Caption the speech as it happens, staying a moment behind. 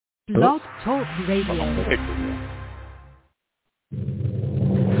Blog Talk Radio.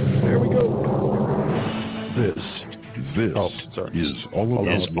 There we go. This is All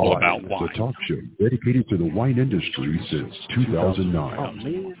About Wine, the talk show dedicated to the wine industry since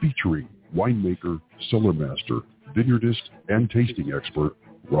 2009, featuring winemaker, cellar master, vineyardist, and tasting expert,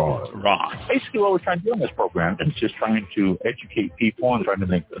 Ron. Basically, what we're trying to do in this program is just trying to educate people and trying to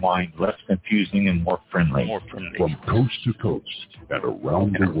make the wine less confusing and more friendly. From coast to coast and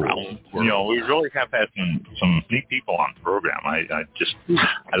around the world. You know, we really have had some neat people on the program. I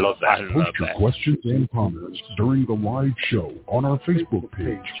love that. Post your questions and comments during the live show on our Facebook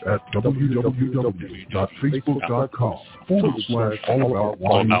page at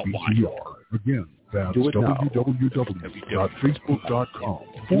www.facebook.com/allaboutwinebtr. Again, that's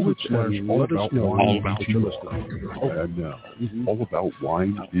www.facebook.com/allaboutwinebtr. And now, All About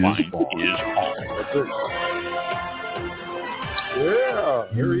Wine is on. That's it.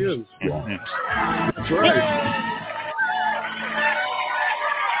 Yeah, here he is. That's right.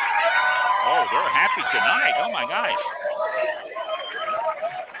 Oh, they're happy tonight. Oh, my gosh.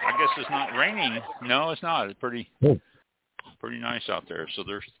 I guess it's not raining. No, it's not. It's pretty nice out there. So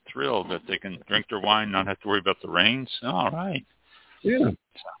they're thrilled that they can drink their wine, not have to worry about the rains. All right. Yeah.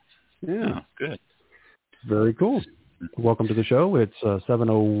 Good. Very cool. Welcome to the show. It's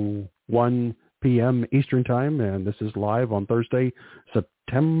 7:01 p.m. Eastern Time, and this is live on Thursday,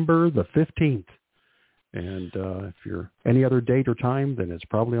 September the 15th. And if you're any other date or time, then it's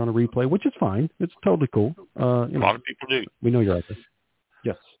probably on a replay, which is fine. It's totally cool. A lot of people do. We know you're out there.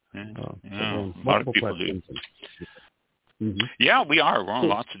 Yes. A lot of people do. Yeah, we are. We're on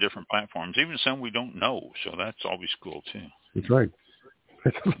lots of different platforms, even some we don't know. So that's always cool, too. That's right.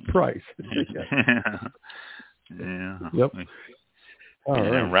 It's a surprise. Yeah. Yep.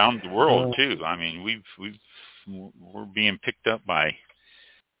 And around the world, too. I mean, we're being picked up by,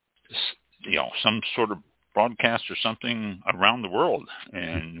 some sort of broadcast or something around the world.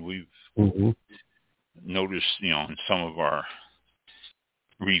 And we've noticed, in some of our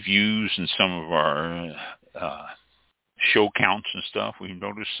reviews and some of our show counts and stuff, we've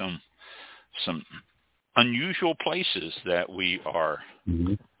noticed some unusual places that we are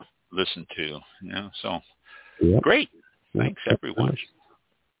listened to. So great. Thanks, everyone.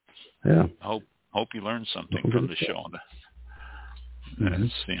 Yeah. Hope you learned something from the show.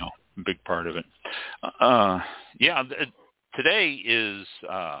 That's a big part of it. Today is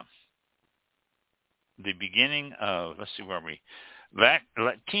the beginning of, let's see, where are we?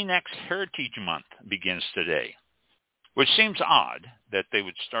 Latinx Heritage Month begins today, which seems odd that they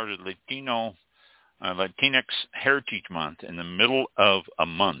would start a Latinx Heritage Month in the middle of a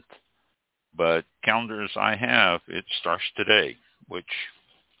month. But calendars I have, it starts today, which...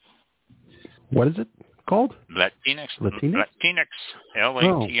 What is it called? Latinx, Latinx, Latinx Heritage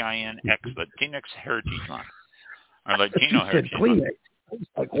Month. Or Latino Heritage Month. I was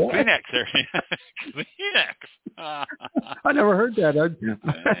like, what? Kleenex. I never heard that. I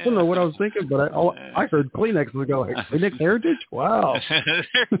don't know what I was thinking, but I heard Kleenex. I go, Kleenex Heritage? Wow.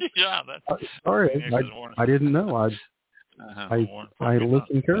 Yeah, that's... Sorry, I didn't know. I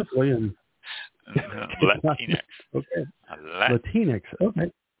listened carefully and... Latinx. Okay. Latinx. Okay.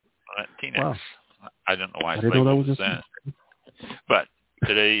 Latinx. Wow. I don't know why I didn't know that was that. But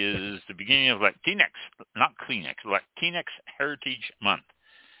today is the beginning of Latinx, not Kleenex, Latinx Heritage Month.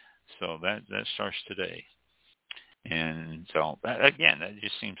 So that starts today. And so, that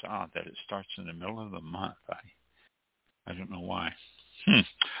just seems odd that it starts in the middle of the month. I don't know why.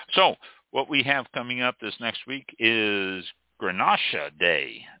 So what we have coming up this next week is Grenache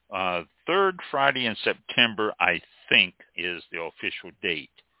Day. Third Friday in September, I think, is the official date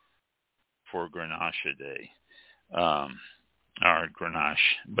for Grenache Day. Or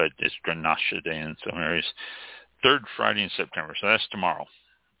Grenache, but it's Grenache Day in some areas. Third Friday in September, so that's tomorrow.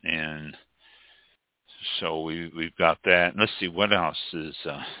 And so we've got that. Let's see, what else is...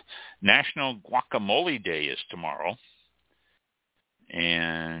 National Guacamole Day is tomorrow.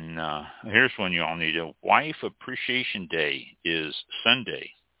 And here's one you all need. Wife Appreciation Day is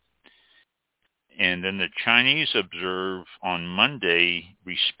Sunday. And then the Chinese observe on Monday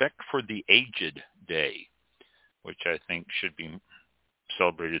Respect for the Aged Day, which I think should be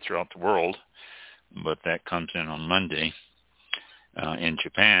celebrated throughout the world. But that comes in on Monday in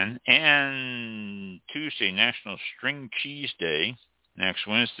Japan. And Tuesday, National String Cheese Day. Next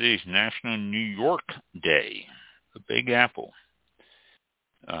Wednesday is National New York Day, the Big Apple.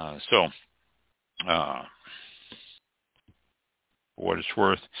 For what it's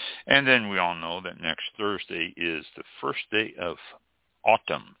worth. And then we all know that next Thursday is the first day of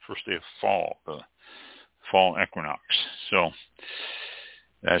autumn, first day of fall, the fall equinox. So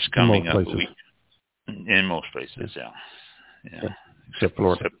That's coming up places. a week. In most places, yeah. Except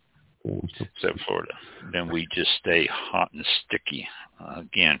Florida. Except Florida. Then we just stay hot and sticky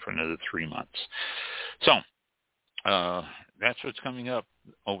again for another 3 months. So that's what's coming up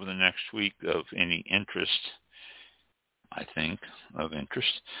over the next week of any interest, I think, of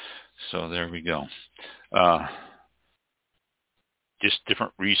interest. So there we go. Just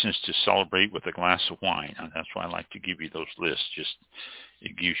different reasons to celebrate with a glass of wine. And that's why I like to give you those lists. Just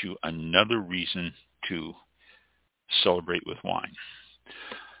it gives you another reason to celebrate with wine.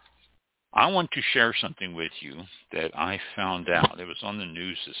 I want to share something with you that I found out. It was on the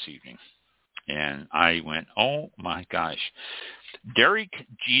news this evening. And I went, oh, my gosh. Derek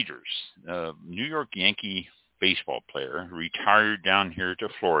Jeters, New York Yankee baseball player, retired down here to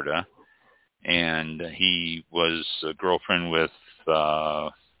Florida. And he was a girlfriend with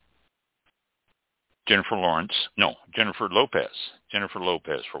Jennifer Lopez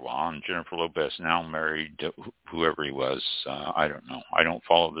for a while, and Jennifer Lopez now married whoever he was. I don't know. I don't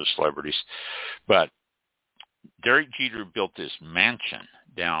follow the celebrities. But Derek Jeter built this mansion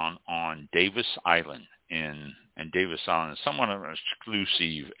down on Davis Island, and Davis Island is somewhat of an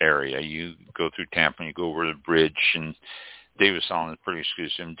exclusive area. You go through Tampa and you go over the bridge, and Davis Island is pretty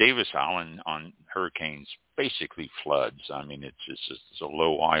exclusive. And Davis Island on hurricanes basically floods. I mean, it's a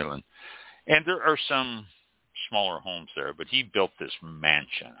low island. And there are some smaller homes there, but he built this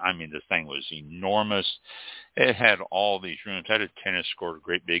mansion. I mean, the thing was enormous. It had all these rooms. It had a tennis court, a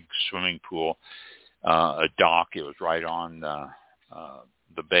great big swimming pool, a dock. It was right on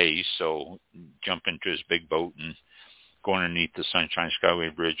the bay, so jump into his big boat and go underneath the Sunshine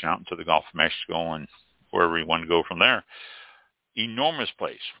Skyway Bridge out into the Gulf of Mexico and wherever you want to go from there. Enormous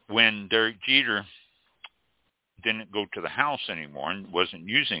place. When Derek Jeter didn't go to the house anymore and wasn't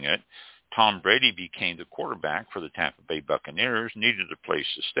using it, Tom Brady became the quarterback for the Tampa Bay Buccaneers, needed a place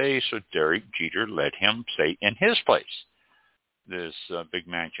to stay, so Derek Jeter let him stay in his place. This big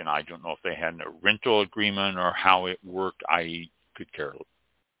mansion, I don't know if they had a rental agreement or how it worked. I could care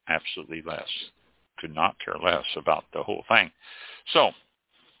absolutely less. Could not care less about the whole thing. So,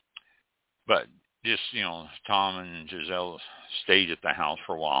 but just, Tom and Giselle stayed at the house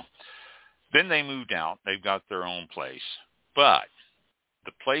for a while. Then they moved out. They've got their own place. But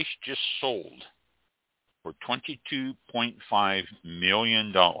the place just sold for $22.5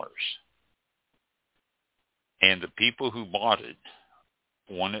 million. And the people who bought it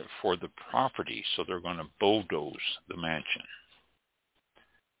want it for the property, so they're going to bulldoze the mansion.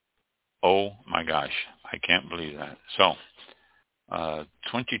 Oh, my gosh. I can't believe that. So,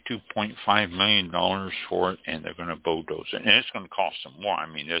 $22.5 million for it, and they're going to bulldoze it. And it's going to cost them more. I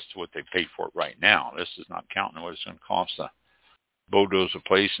mean, that's what they paid for it right now. This is not counting what it's going to cost to bulldoze a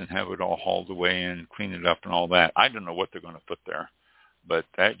place and have it all hauled away and clean it up and all that. I don't know what they're going to put there. But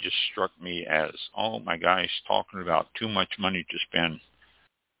that just struck me as, oh, my gosh, talking about too much money to spend,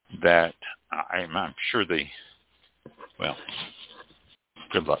 that I'm sure well,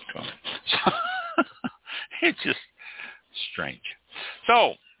 good luck to them. It's just strange.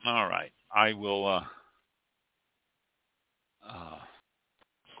 So, all right, I will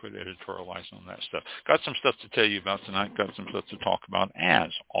quit editorializing on that stuff. Got some stuff to tell you about tonight. Got some stuff to talk about, as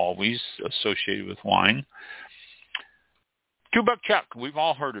always, associated with wine. Two Buck Chuck. We've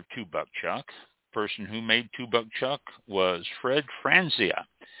all heard of Two Buck Chuck. The person who made Two Buck Chuck was Fred Franzia.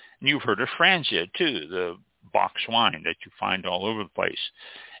 And you've heard of Franzia, too, the box wine that you find all over the place.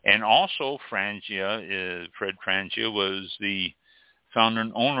 And also Fred Franzia was the founder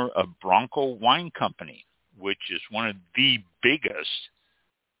and owner of Bronco Wine Company, which is one of the biggest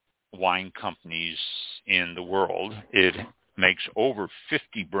wine companies in the world. It makes over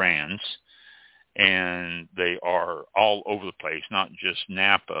 50 brands, and they are all over the place, not just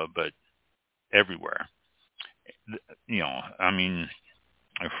Napa, but everywhere. I mean,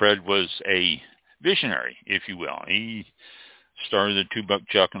 Fred was a visionary, if you will. He started the Two Buck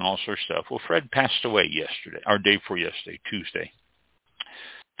Chuck and all sorts of stuff. Well, Fred passed away yesterday, or day before yesterday, Tuesday.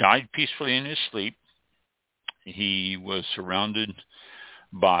 Died peacefully in his sleep. He was surrounded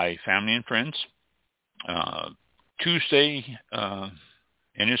by family and friends. Tuesday,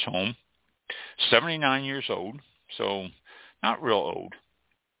 in his home, 79 years old, so not real old.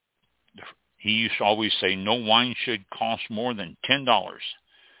 He used to always say no wine should cost more than $10.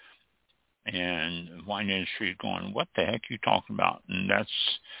 And the wine industry is going, what the heck are you talking about? And that's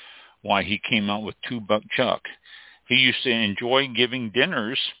why he came out with Two Buck Chuck. He used to enjoy giving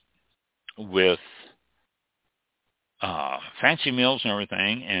dinners with fancy meals and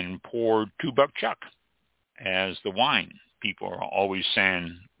everything, and poured Two Buck Chuck as the wine people are always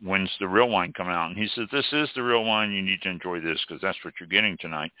saying, when's the real wine coming out? And he says, this is the real wine. You need to enjoy this because that's what you're getting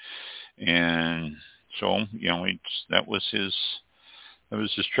tonight. And so, that was his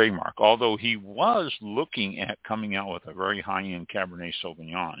trademark. Although he was looking at coming out with a very high-end Cabernet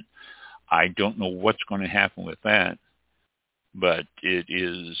Sauvignon. I don't know what's going to happen with that, but it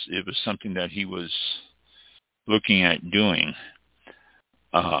was something that he was looking at doing.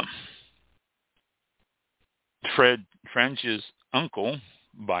 Fred Frangia's uncle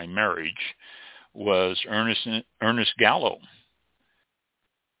by marriage was Ernest Gallo.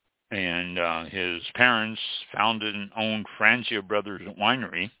 And his parents founded and owned Frangia Brothers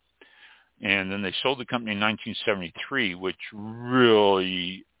Winery. And then they sold the company in 1973, which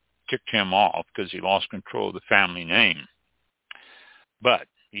really ticked him off because he lost control of the family name. But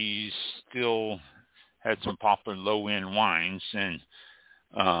he still had some popular low-end wines, and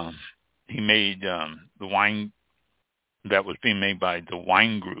he made the wine that was being made by the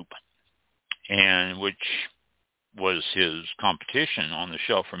Wine Group, and which was his competition on the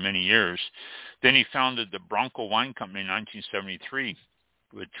shelf for many years. Then he founded the Bronco Wine Company in 1973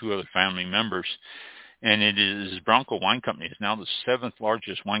 with two other family members. And Bronco Wine Company is now the 7th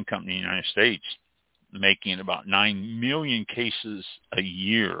largest wine company in the United States, making about 9 million cases a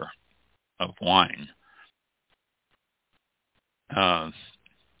year of wine.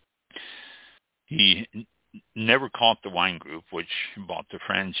 He never caught the Wine Group, which bought the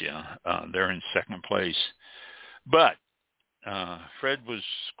Frangia. They're in second place. But Fred was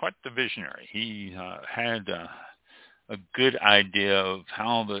quite the visionary. He had a good idea of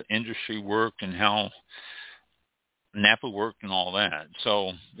how the industry worked and how Napa worked and all that.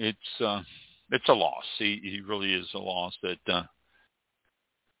 So it's a loss. He really is a loss that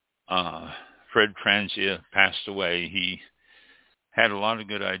Fred Frangia passed away. He had a lot of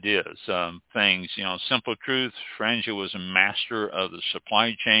good ideas, things, simple truth. Frangia was a master of the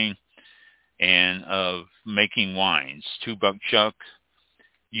supply chain and of making wines. Two Buck Chuck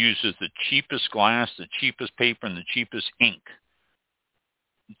uses the cheapest glass, the cheapest paper, and the cheapest ink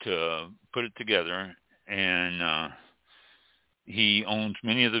to put it together. And he owns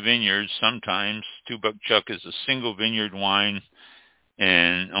many of the vineyards. Sometimes Two Buck Chuck is a single vineyard wine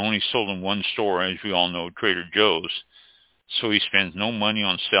and only sold in one store, as we all know, Trader Joe's. So he spends no money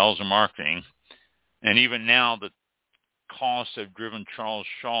on sales and marketing. And even now, the costs have driven Charles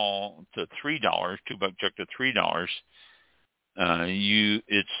Shaw to $3, Two Buck Chuck to $3.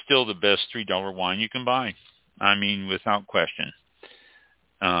 It's still the best $3 wine you can buy. I mean, without question.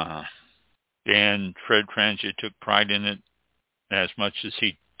 And Fred Frangia took pride in it as much as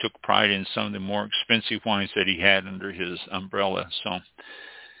he took pride in some of the more expensive wines that he had under his umbrella. So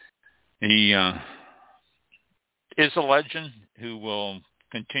he is a legend who will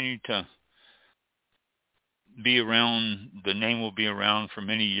continue to be around. The name will be around for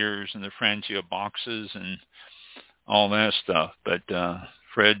many years in the Frangia boxes and all that stuff. But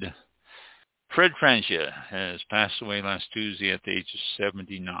Fred Frangia has passed away last Tuesday at the age of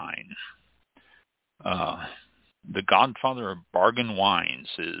 79. The godfather of bargain wines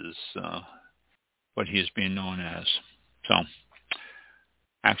is what he is being known as. So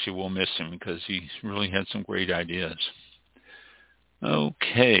actually we'll miss him because he really had some great ideas.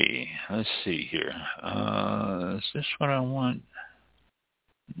 Okay, let's see here. Is this what I want?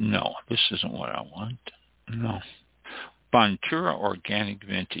 No, this isn't what I want. No. Bontura Organic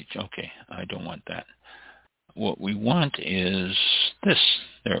Vintage. Okay, I don't want that. What we want is this.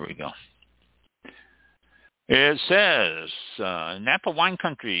 There we go. It says, Napa Wine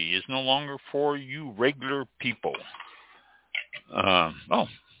Country is no longer for you regular people.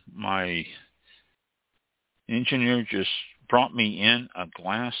 My engineer just brought me in a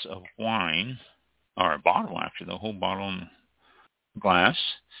glass of wine, or a bottle, actually, the whole bottle in glass.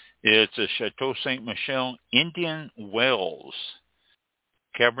 It's a Chateau Ste. Michelle Indian Wells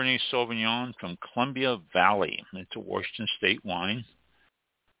Cabernet Sauvignon from Columbia Valley. It's a Washington State wine.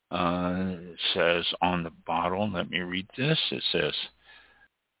 It says on the bottle, let me read this. It says,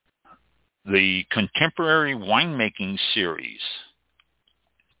 the Contemporary Winemaking Series.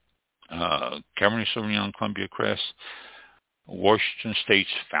 Cabernet Sauvignon, Columbia Crest, Washington State's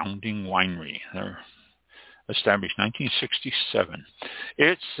founding winery. They're established 1967.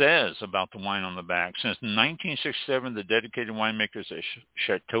 It says about the wine on the back, since 1967, the dedicated winemakers at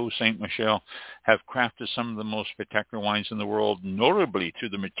Chateau Ste. Michelle have crafted some of the most spectacular wines in the world, notably through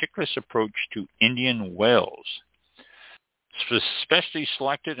the meticulous approach to Indian wells. Specially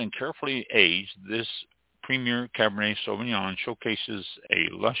selected and carefully aged, this premier Cabernet Sauvignon showcases a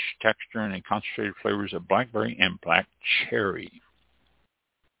lush texture and a concentrated flavors of blackberry and black cherry.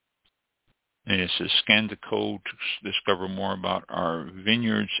 And it says, scan the code to discover more about our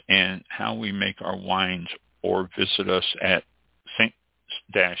vineyards and how we make our wines, or visit us at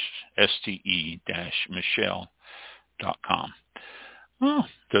ste-michelle.com. Well,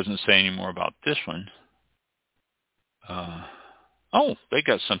 doesn't say any more about this one. They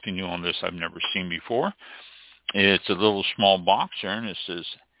got something new on this I've never seen before. It's a little small box there, and it says,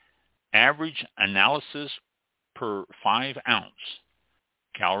 average analysis per 5 ounce.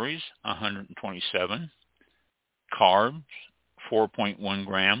 Calories, 127. Carbs, 4.1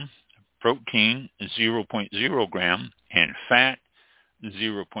 gram. Protein, 0.0 gram. And fat,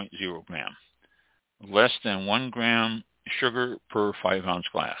 0.0 gram. Less than 1 gram sugar per 5 ounce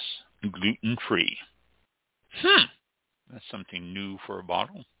glass. Gluten-free. That's something new for a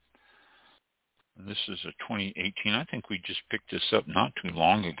bottle. This is a 2018. I think we just picked this up not too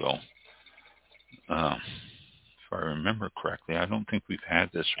long ago. If I remember correctly, I don't think we've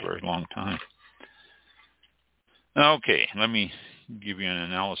had this for a very long time. Okay, let me give you an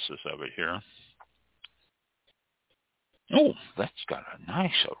analysis of it here. Oh, that's got a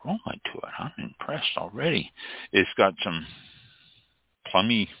nice aroma to it. I'm impressed already. It's got some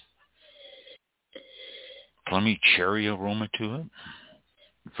plummy cherry aroma to it.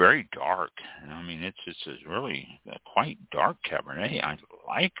 Very dark. I mean, it's a really quite dark Cabernet. I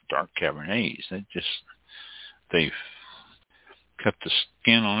like dark Cabernets. They've kept the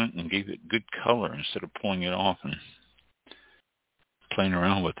skin on it and gave it good color instead of pulling it off and playing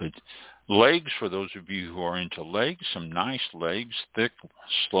around with it. Legs, for those of you who are into legs, some nice legs, thick,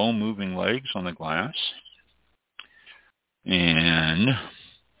 slow-moving legs on the glass. And,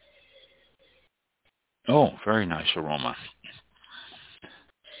 very nice aroma.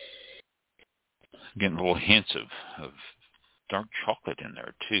 Getting little hints of dark chocolate in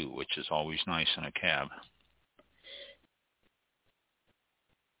there, too, which is always nice in a cab.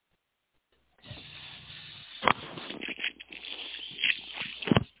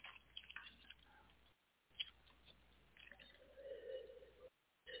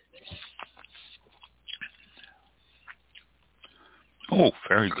 Oh,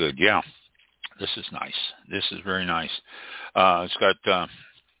 very good. Yeah, this is nice. This is very nice. It's got,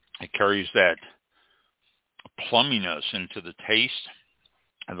 it carries that plumminess into the taste.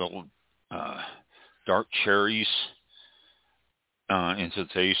 A little dark cherries into the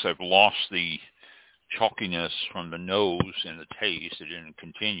taste. I've lost the chalkiness from the nose and the taste. It didn't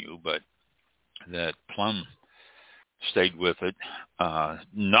continue, but that plum stayed with it.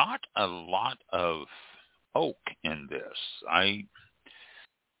 Not a lot of oak in this. I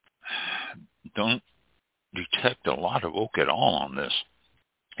don't detect a lot of oak at all on this.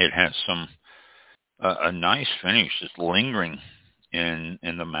 It has some a nice finish. It's lingering in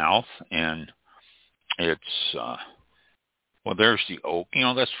the mouth, and it's there's the oak.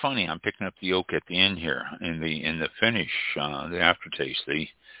 That's funny. I'm picking up the oak at the end here in the finish, the aftertaste. The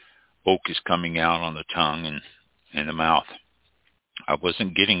oak is coming out on the tongue and in the mouth. I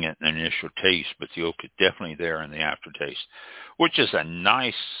wasn't getting it in the initial taste, but the oak is definitely there in the aftertaste, which is a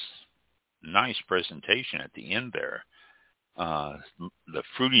nice presentation at the end there. The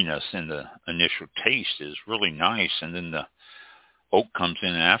fruitiness in the initial taste is really nice, and then the oak comes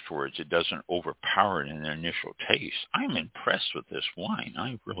in afterwards. It doesn't overpower it in the initial taste. I'm impressed with this wine.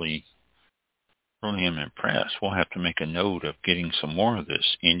 I really am impressed. We'll have to make a note of getting some more of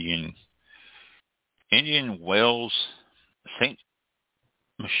this Indian Wells St.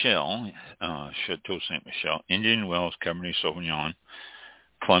 Michelle, Chateau St. Michelle, Indian Wells Cabernet Sauvignon,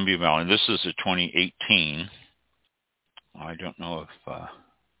 Columbia Valley. This is a 2018. I don't know if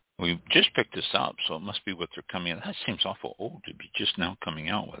we just picked this up, so it must be what they're coming in. That seems awful old to be just now coming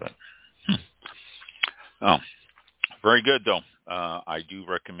out with it. Oh, very good, though. I do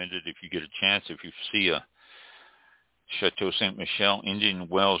recommend it if you get a chance. If you see a Chateau St. Michelle Indian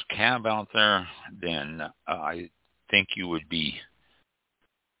Wells cab out there, then I think you would be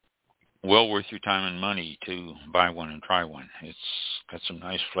well worth your time and money to buy one and try one. It's got some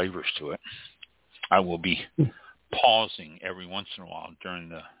nice flavors to it. I will be pausing every once in a while during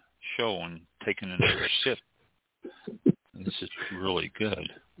the show and taking another sip. This is really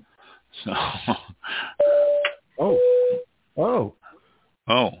good. So, what was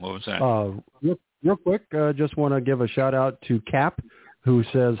that? Real quick, just want to give a shout out to Cap, who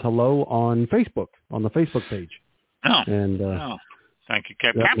says hello on Facebook, on the Facebook page. Thank you,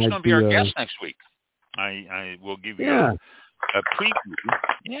 Cap. Cap's going to be our guest next week. I will give you a preview.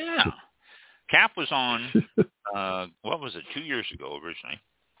 Yeah. Cap was on, 2 years ago originally,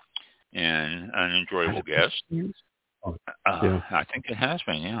 and an enjoyable guest. I think it has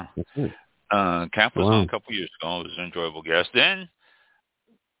been, yeah. Cap was on a couple years ago. It was an enjoyable guest. Then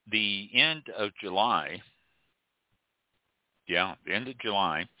the end of July,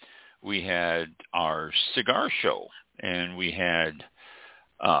 we had our cigar show, and we had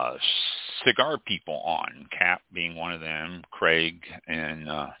cigar people on, Cap being one of them, Craig, and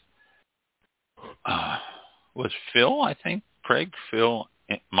was Phil, I think? Craig, Phil,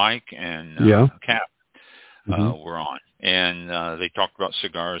 Mike, and Cap were on. And they talked about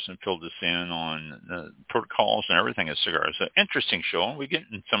cigars and filled us in on the protocols and everything of cigars. An interesting show, and we're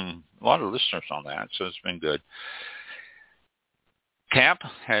getting a lot of listeners on that, so it's been good. Cap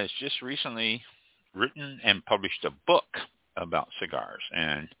has just recently written and published a book about cigars,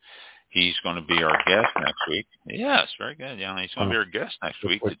 and he's going to be our guest next week. Yes, very good. Yeah, he's going to be our guest next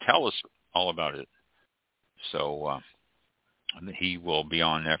week to tell us all about it. So he will be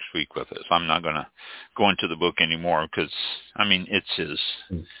on next week with us. I'm not going to go into the book anymore because, I mean, it's his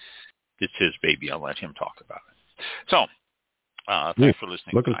baby. I'll let him talk about it. So, thanks for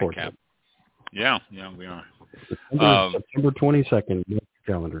listening. Looking forward to it. Yeah, we are. September 22nd,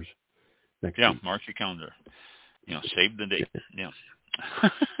 calendars. Next week. Mark your calendar. Save the date. Yeah.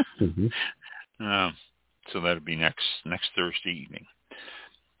 So that'll be next Thursday evening.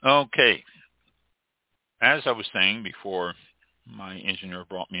 Okay. As I was saying before, my engineer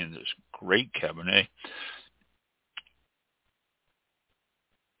brought me in this great Cabernet.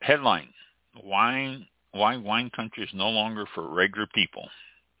 Headline: Why wine country is no longer for regular people.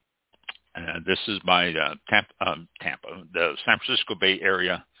 This is by Tampa. The San Francisco Bay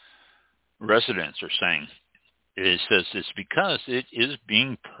Area residents are saying. It says it's because it is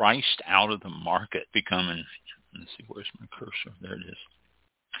being priced out of the market, becoming, let's see, where's my cursor? There it is.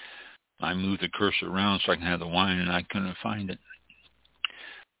 I moved the cursor around so I can have the wine, and I couldn't find it.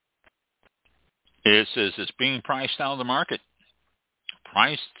 It says it's being priced out of the market.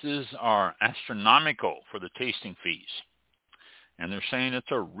 Prices are astronomical for the tasting fees, and they're saying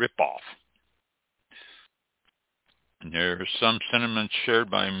it's a ripoff. And there are some sentiments shared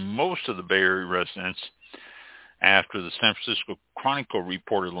by most of the Bay Area residents after the San Francisco Chronicle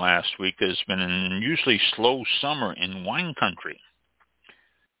reported last week that it's been an unusually slow summer in wine country.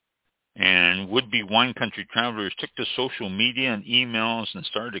 And would-be wine country travelers took to social media and emails and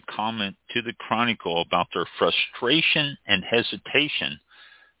started to comment to the Chronicle about their frustration and hesitation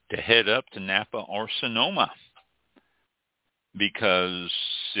to head up to Napa or Sonoma because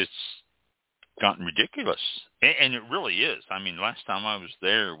it's gotten ridiculous. And it really is. I mean, last time I was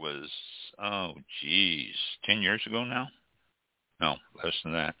there was, 10 years ago now? No, less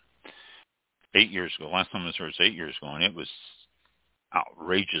than that. 8 years ago. Last time I was there was 8 years ago, and it was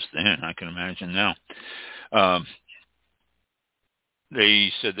outrageous then. I can imagine now.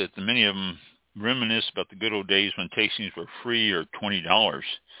 They said that many of them reminisce about the good old days when tastings were free or $20,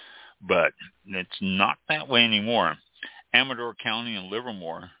 but it's not that way anymore. Amador County and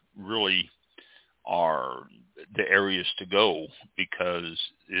Livermore really are the areas to go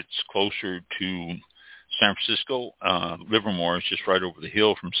because it's closer to San Francisco. Livermore is just right over the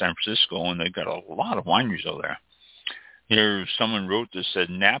hill from San Francisco, and they've got a lot of wineries over there. Here, someone wrote this, said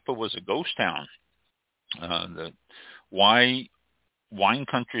Napa was a ghost town. Why wine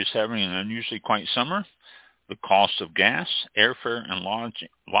country is having an unusually quiet summer? The cost of gas, airfare, and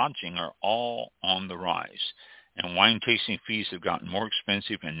lodging are all on the rise. And wine tasting fees have gotten more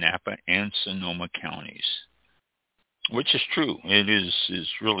expensive in Napa and Sonoma counties, which is true. It is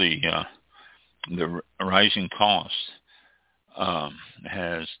really the rising cost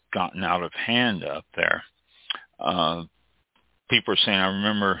has gotten out of hand up there. People are saying, I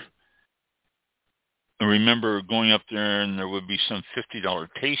remember going up there and there would be some $50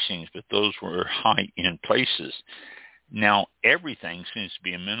 tastings, but those were high-end places. Now everything seems to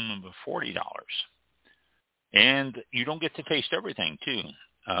be a minimum of $40. And you don't get to taste everything, too.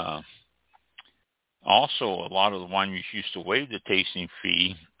 Also, a lot of the wineries used to waive the tasting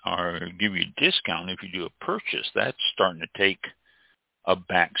fee or give you a discount if you do a purchase. That's starting to take a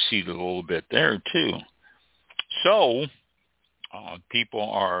back seat a little bit there, too. So people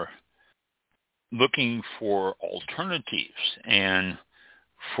are looking for alternatives. And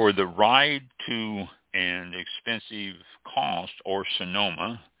for the ride to an expensive cost or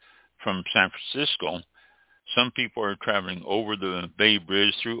Sonoma from San Francisco, some people are traveling over the Bay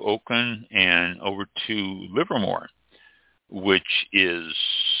Bridge through Oakland and over to Livermore, which is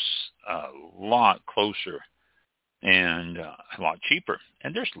a lot closer and a lot cheaper.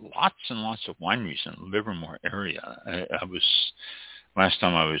 And there's lots and lots of wineries in the Livermore area. Last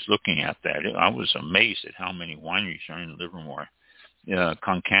time I was looking at that, I was amazed at how many wineries are in Livermore.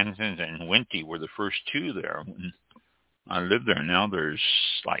 Concanton and Wente were the first two there when I lived there. Now there's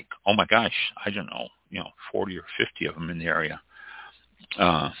like, oh my gosh, I don't know, 40 or 50 of them in the area.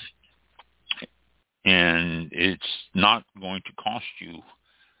 And it's not going to cost you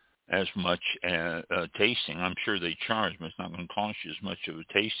as much as tasting. I'm sure they charge, but it's not going to cost you as much of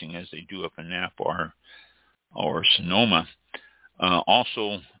a tasting as they do up in Napa or Sonoma.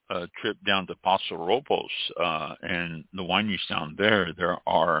 Also, a trip down to Paso Robles and the wineries down there. There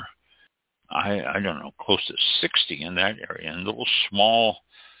are, I don't know, close to 60 in that area, and little small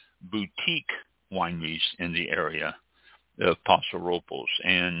boutique wineries in the area of Paso Robles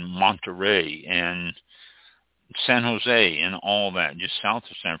and Monterey and San Jose and all that, just south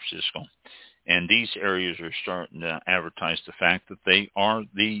of San Francisco. And these areas are starting to advertise the fact that they are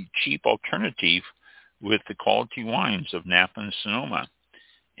the cheap alternative with the quality wines of Napa and Sonoma.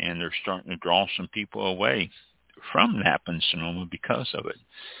 And they're starting to draw some people away from Napa and Sonoma because of it.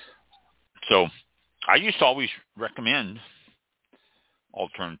 So I used to always recommend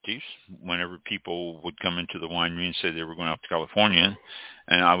alternatives whenever people would come into the winery and say they were going out to California.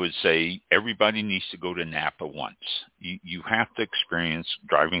 And I would say everybody needs to go to Napa once. You have to experience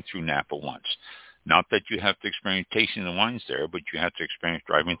driving through Napa once. Not that you have to experience tasting the wines there, but you have to experience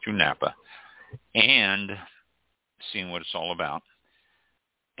driving through Napa and seeing what it's all about.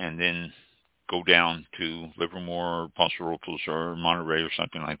 And then go down to Livermore or Paso Robles or Monterey or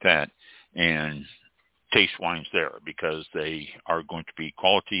something like that and taste wines there, because they are going to be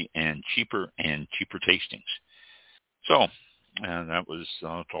quality and cheaper tastings. So that was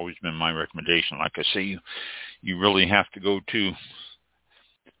it's always been my recommendation. Like I say, you really have to go to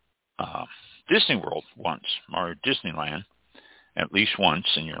Disney World once, or Disneyland at least once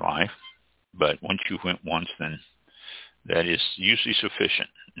in your life. But once you went once, then that is usually sufficient.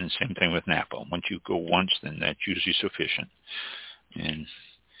 And same thing with Napa. Once you go once, then that's usually sufficient. And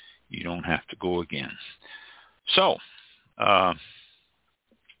you don't have to go again. So,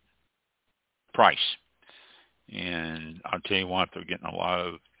 price. And I'll tell you what, they're getting a lot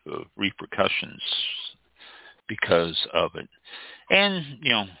of repercussions because of it. And,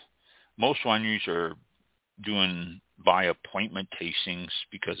 most wineries are doing by appointment tastings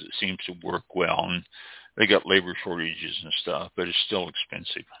because it seems to work well. And they got labor shortages and stuff, but it's still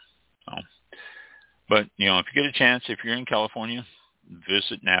expensive. But, if you get a chance, if you're in California,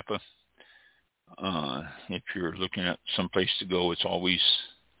 visit Napa. If you're looking at some place to go, it's always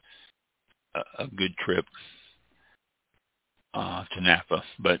a good trip to Napa,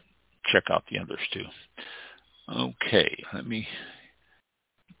 but check out the others too. Okay, let me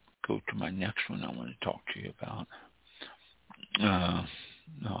go to my next one I want to talk to you about.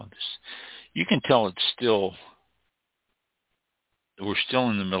 You can tell we're still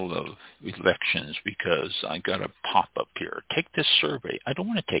in the middle of elections because I got a pop-up here. Take this survey. I don't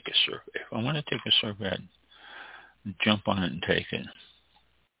want to take a survey. If I want to take a survey, I'd jump on it and take it.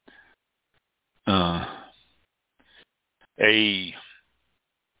 A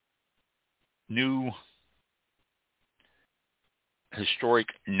new historic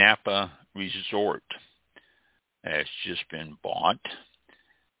Napa resort has just been bought.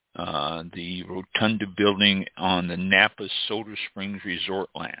 The Rotunda building on the Napa Soda Springs resort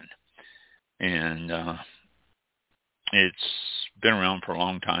land. And it's been around for a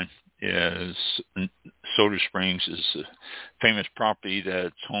long time. Soda Springs is a famous property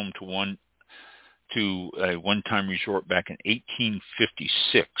that's home to a one-time resort back in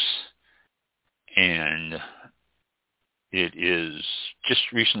 1856. And it is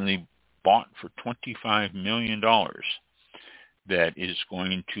just recently bought for $25 million. That is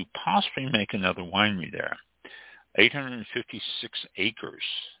going to possibly make another winery there. 856 acres.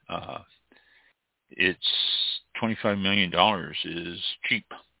 It's $25 million is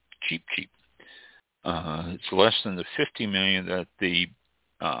cheap. It's less than the $50 million that the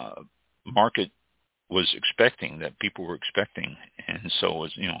market was expecting, that people were expecting, and so it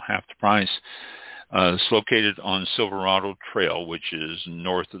was half the price. It's located on Silverado Trail, which is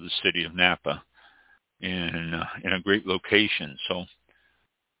north of the city of Napa. In a great location. So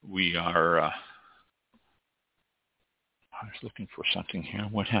we are, I was looking for something here.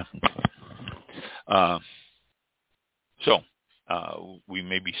 What happened? We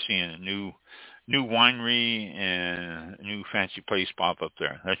may be seeing a new winery and a new fancy place pop up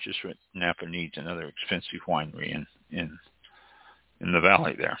there. That's just what Napa needs, another expensive winery in the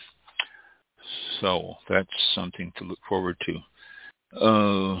valley there. So that's something to look forward to.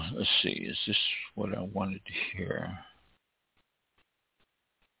 Let's see. Is this what I wanted to hear?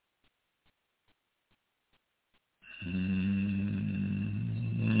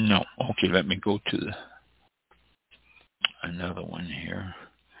 No. Okay, let me go to another one here.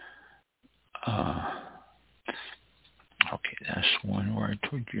 Okay, that's one where I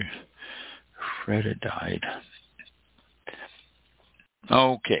told you Fred had died.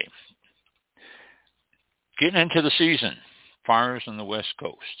 Okay. Getting into the season, fires on the West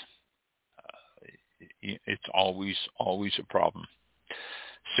Coast. It's always a problem.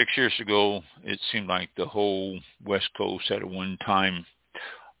 6 years ago, it seemed like the whole West Coast had a one-time,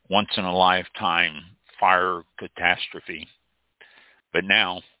 once-in-a-lifetime fire catastrophe. But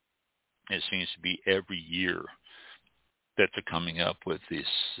now, it seems to be every year that they're coming up with this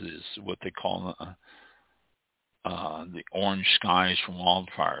is what they call the orange skies from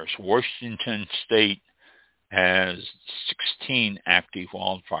wildfires. Washington State has 16 active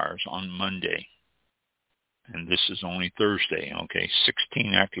wildfires on Monday. And this is only Thursday, okay?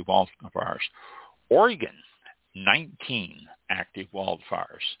 16 active wildfires. Oregon, 19 active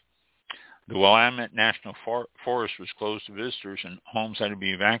wildfires. The Willamette National Forest was closed to visitors, and homes had to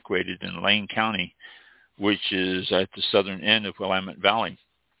be evacuated in Lane County, which is at the southern end of Willamette Valley,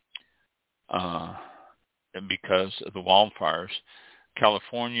 because of the wildfires.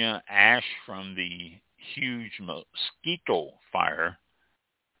 California, ash from the huge mosquito fire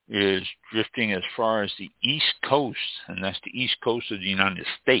is drifting as far as the East Coast, and that's the East Coast of the United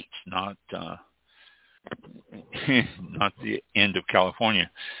States, not not the end of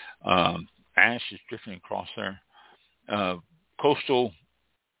California. Ash is drifting across there. Coastal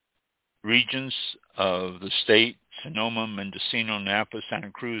regions of the state, Sonoma, Mendocino, Napa,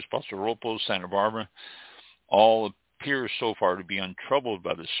 Santa Cruz, Paso Robles, Santa Barbara, all appear so far to be untroubled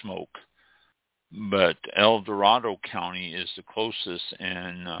by the smoke. But El Dorado County is the closest,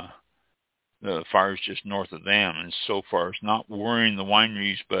 and the fire's just north of them. And so far, it's not worrying the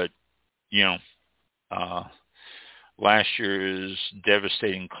wineries, but, last year's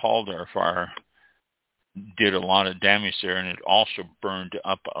devastating Caldor fire did a lot of damage there, and it also burned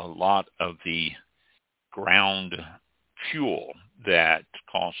up a lot of the ground fuel that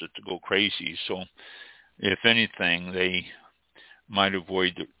caused it to go crazy. So, if anything, they might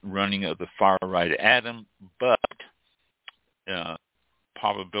avoid the running of the fire right at them, but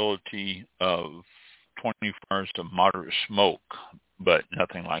probability of 20 fires to moderate smoke, but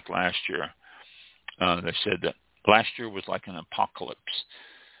nothing like last year. They said that last year was like an apocalypse.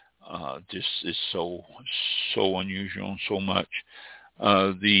 This is so unusual and so much.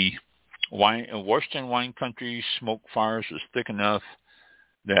 The Washington wine country smoke fires was thick enough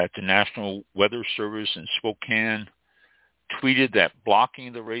that the National Weather Service in Spokane tweeted that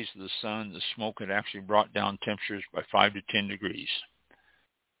blocking the rays of the sun, the smoke had actually brought down temperatures by 5 to 10 degrees.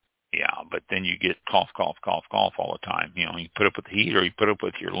 Yeah, but then you get cough, cough, cough, cough all the time. You put up with the heat, or you put up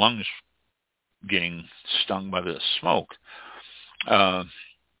with your lungs getting stung by the smoke.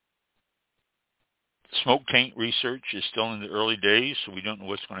 Smoke taint research is still in the early days, so we don't know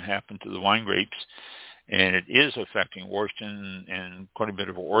what's going to happen to the wine grapes. And it is affecting Washington and quite a bit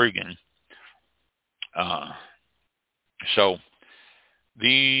of Oregon. So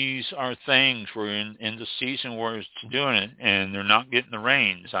these are things we're in the season where it's doing it, and they're not getting the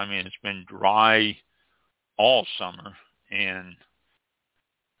rains. I mean, it's been dry all summer, and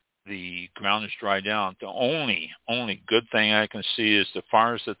the ground is dried out. The only good thing I can see is the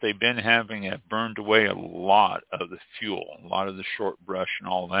fires that they've been having have burned away a lot of the fuel, a lot of the short brush and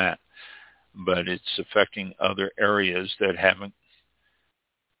all that. But it's affecting other areas that haven't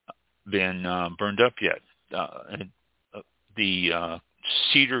been burned up yet. The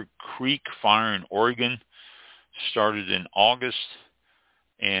Cedar Creek fire in Oregon started in August,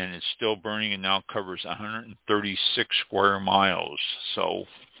 and it's still burning and now covers 136 square miles. So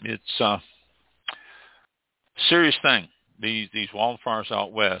it's a serious thing, these wildfires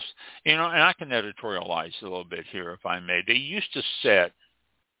out west. And I can editorialize a little bit here, if I may. They used to set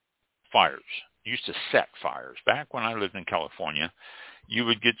fires. Back when I lived in California, you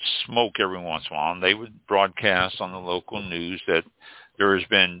would get smoke every once in a while, and they would broadcast on the local news that there has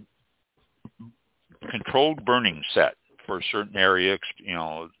been controlled burning set for a certain area,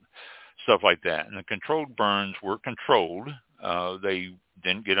 stuff like that. And the controlled burns were controlled. They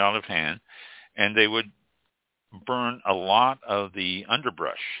didn't get out of hand, and they would burn a lot of the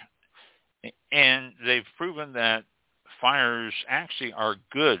underbrush. And they've proven that fires actually are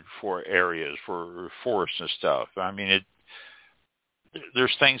good for areas, for forests and stuff. I mean,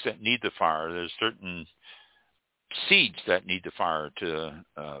 there's things that need the fire. There's certain seeds that need the fire to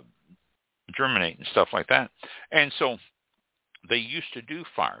germinate and stuff like that. And so they used to do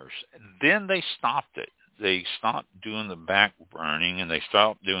fires. Then they stopped it. They stopped doing the back burning, and they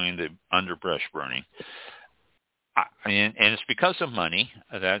stopped doing the underbrush burning. And it's because of money.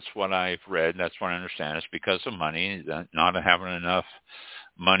 That's what I've read. That's what I understand. It's because of money, not having enough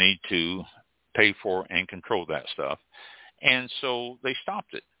money to pay for and control that stuff. And so they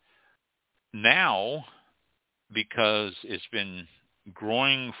stopped it. Now, because it's been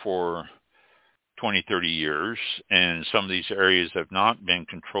growing for 20, 30 years, and some of these areas have not been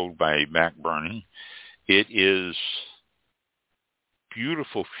controlled by back burning, it is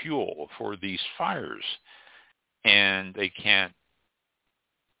beautiful fuel for these fires. And they can't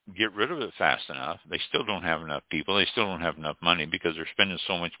get rid of it fast enough. They still don't have enough people. They still don't have enough money because they're spending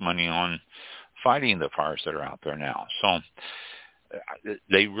so much money on fighting the fires that are out there now. So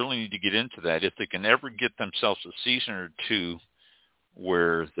they really need to get into that. If they can ever get themselves a season or two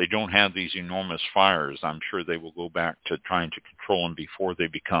where they don't have these enormous fires, I'm sure they will go back to trying to control them before they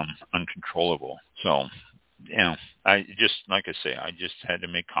become uncontrollable. So, I just, like I say, I just had to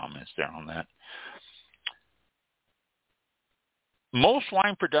make comments there on that. Most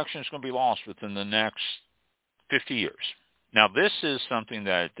wine production is going to be lost within the next 50 years. Now, this is something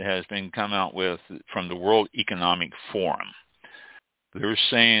that has been come out with from the World Economic Forum. They're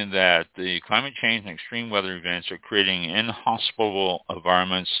saying that the climate change and extreme weather events are creating inhospitable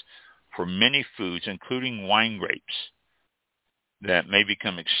environments for many foods, including wine grapes, that may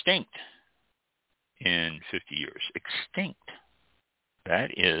become extinct in 50 years. Extinct.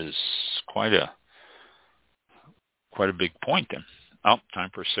 That is quite a big point then. Oh, time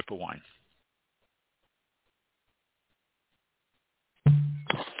for a sip of wine.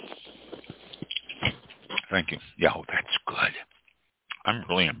 Thank you. Yeah, that's good. I'm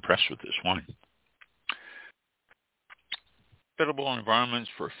really impressed with this wine. Hospitable environments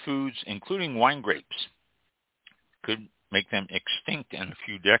for foods, including wine grapes, could make them extinct in a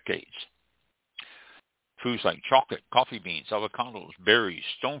few decades. Foods like chocolate, coffee beans, avocados, berries,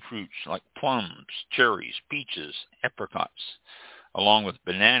 stone fruits like plums, cherries, peaches, apricots, along with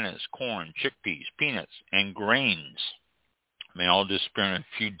bananas, corn, chickpeas, peanuts, and grains, may all disappear in a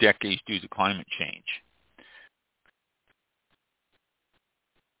few decades due to climate change.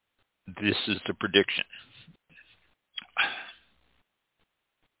 This is the prediction.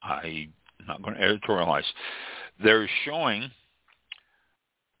 I'm not going to editorialize. They're showing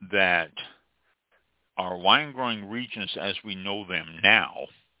that our wine-growing regions as we know them now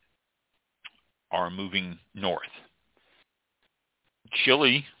are moving north.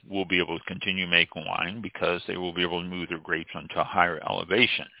 Chile will be able to continue making wine because they will be able to move their grapes onto a higher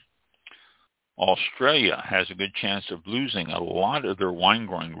elevation. Australia has a good chance of losing a lot of their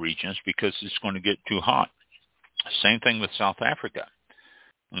wine-growing regions because it's going to get too hot. Same thing with South Africa,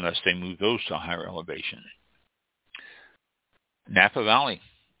 unless they move those to a higher elevation. Napa Valley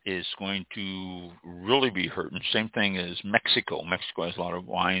is going to really be hurting. Same thing as Mexico. Mexico has a lot of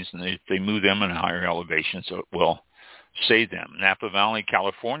wines, and if they move them in a higher elevation, so it will save them. Napa Valley,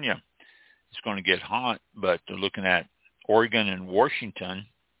 California is going to get hot, but they're looking at Oregon and Washington,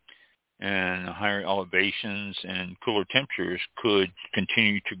 and higher elevations and cooler temperatures could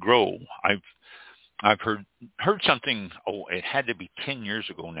continue to grow. I've heard something, it had to be 10 years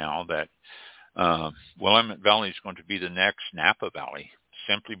ago now, that Willamette Valley is going to be the next Napa Valley,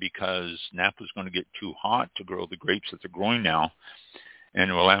 simply because Napa is going to get too hot to grow the grapes that they're growing now,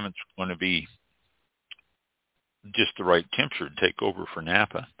 and Willamette's going to be just the right temperature to take over for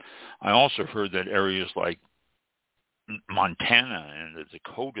Napa. I also heard that areas like Montana and the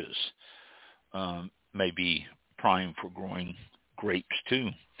Dakotas may be prime for growing grapes too.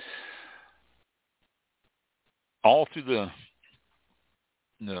 All through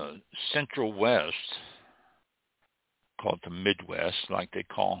the Central West, called the Midwest, like they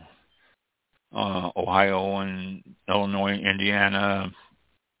call Ohio and Illinois, Indiana,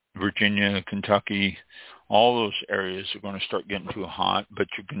 Virginia, Kentucky, all those areas are going to start getting too hot, but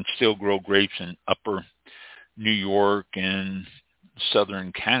you can still grow grapes in upper New York and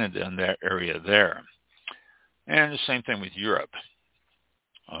southern Canada in that area there. And the same thing with Europe.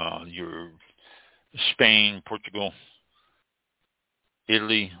 Your Spain, Portugal,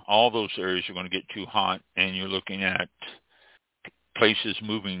 Italy, all those areas are going to get too hot, and you're looking at places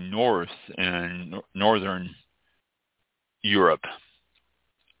moving north, and northern Europe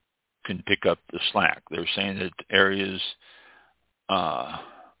can pick up the slack. They're saying that areas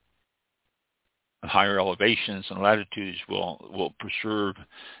higher elevations and latitudes will preserve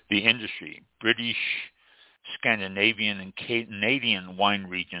the industry. British, Scandinavian, and Canadian wine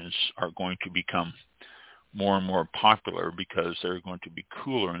regions are going to become more and more popular because they're going to be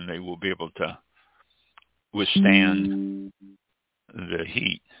cooler and they will be able to withstand the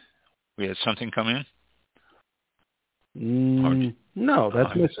heat. We had something come in? No,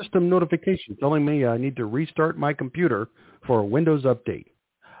 that's my system notification telling me I need to restart my computer for a Windows update.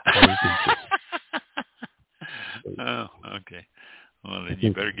 Oh, okay. Well, then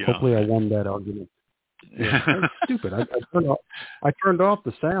you better get hopefully on. I won that argument. Yeah, that's stupid. I turned off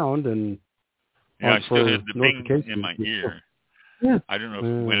the sound and I still had the bing in my ear. Yeah. I don't know if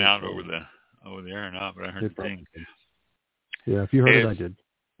it went out over the air or not, but I heard the thing. Yeah, if you heard it, I did.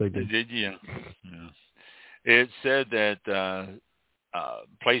 They did. Did you? Yeah. It said that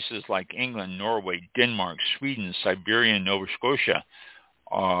places like England, Norway, Denmark, Sweden, Siberia, and Nova Scotia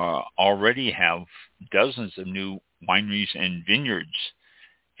already have dozens of new wineries and vineyards,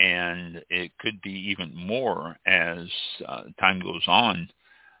 and it could be even more as time goes on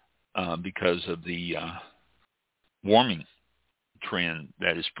because of the warming trend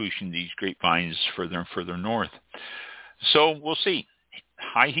that is pushing these grapevines further and further north. So we'll see.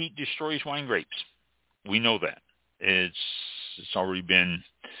 High heat destroys wine grapes. We know that. It's already been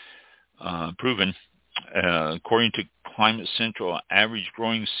proven. According to Climate Central, average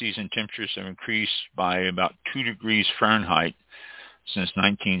growing season temperatures have increased by about 2 degrees Fahrenheit since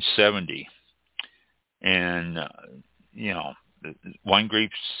 1970. And, wine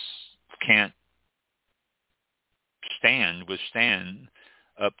grapes can't withstand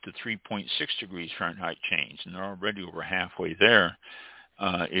up to 3.6 degrees Fahrenheit change, and they're already over halfway there.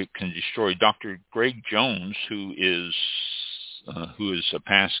 It can destroy. Dr. Greg Jones, who is a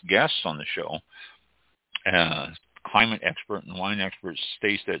past guest on the show, climate expert and wine expert,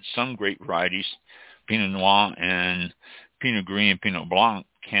 states that some grape varieties, Pinot Noir and Pinot Gris and Pinot Blanc,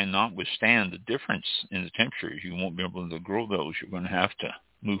 cannot withstand the difference in the temperatures. You won't be able to grow those. You're going to have to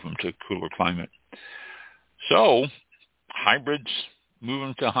move them to a cooler climate. So hybrids, move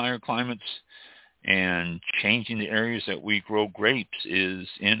them to higher climates, and changing the areas that we grow grapes is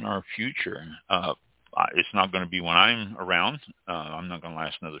in our future. It's not going to be when I'm around. I'm not going to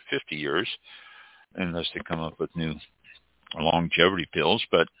last another 50 years unless they come up with new longevity pills.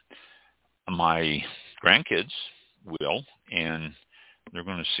 But my grandkids will, and they're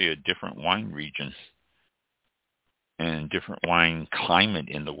going to see a different wine region and different wine climate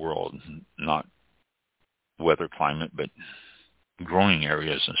in the world, not weather climate, but growing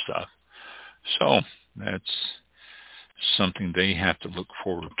areas and stuff. So that's something they have to look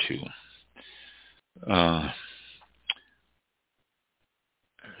forward to. Let's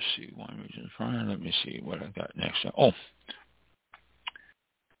see, wine region. Let me see what I got next. Oh,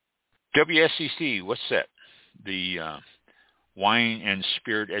 WSEC, what's that? The Wine and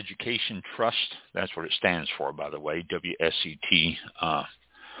Spirit Education Trust. That's what it stands for, by the way, WSET.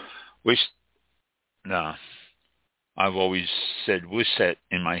 Which, I've always said WSET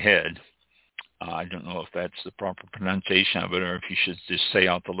in my head. I don't know if that's the proper pronunciation of it, or if you should just say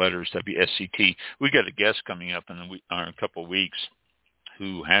out the letters WSCT. We got a guest coming up in a couple of weeks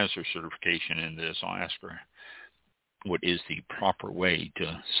who has her certification in this. I'll ask her what is the proper way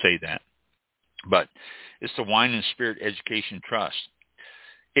to say that. But it's the Wine and Spirit Education Trust.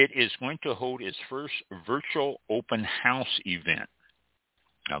 It is going to hold its first virtual open house event.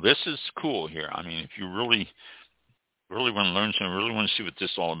 Now, this is cool here. I mean, if you really want to learn something, really want to see what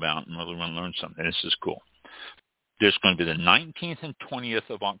this is all about, and really want to learn something, this is cool. There's going to be the 19th and 20th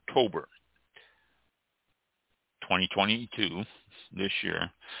of October, 2022, this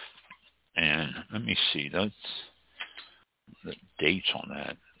year. And let me see, that's the dates on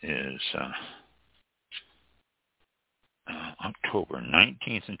that is October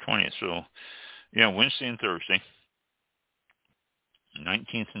 19th and 20th. So, yeah, Wednesday and Thursday,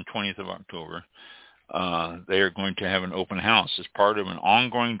 19th and 20th of October. They are going to have an open house as part of an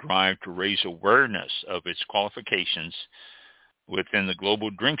ongoing drive to raise awareness of its qualifications within the global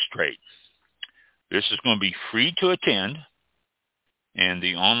drinks trade. This is going to be free to attend, and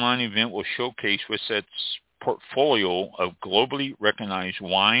the online event will showcase WSET's portfolio of globally recognized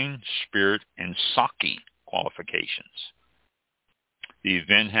wine, spirit, and sake qualifications. The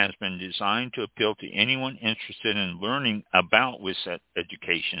event has been designed to appeal to anyone interested in learning about WSET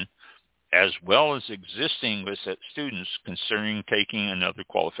education, as well as existing WSET students considering taking another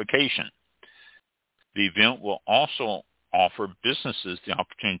qualification. The event will also offer businesses the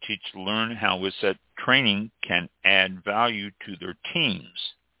opportunity to learn how WSET training can add value to their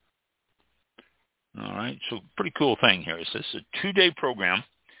teams. All right, so pretty cool thing here. It says a 2-day program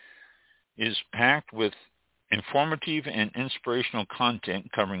is packed with informative and inspirational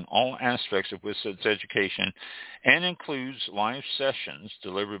content covering all aspects of WSET's education and includes live sessions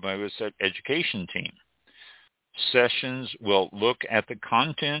delivered by WSET education team. Sessions will look at the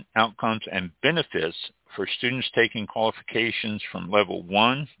content, outcomes, and benefits for students taking qualifications from level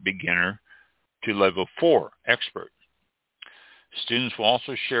 1, beginner, to level 4, expert. Students will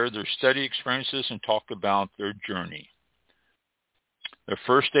also share their study experiences and talk about their journey. The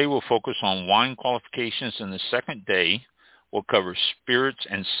first day will focus on wine qualifications, and the second day will cover spirits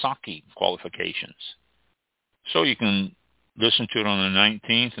and sake qualifications. So you can listen to it on the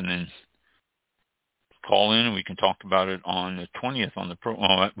 19th and then call in and we can talk about it on the 20th on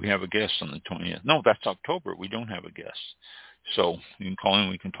the we have a guest on the 20th. No, that's October. We don't have a guest. So you can call in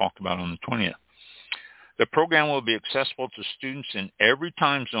and we can talk about it on the 20th. The program will be accessible to students in every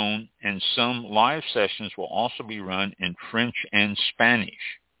time zone, and some live sessions will also be run in French and Spanish.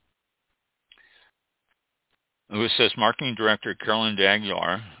 It says Marketing Director Carolyn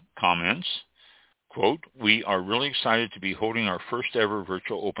D'Aguilar comments, quote, "We are really excited to be holding our first ever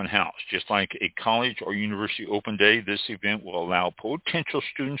virtual open house. Just like a college or university open day, this event will allow potential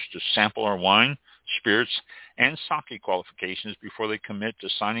students to sample our wine, spirits, and sake qualifications before they commit to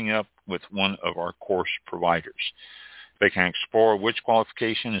signing up with one of our course providers. They can explore which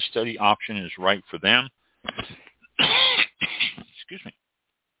qualification and study option is right for them, excuse me,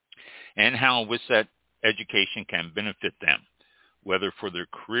 and how WSET education can benefit them, whether for their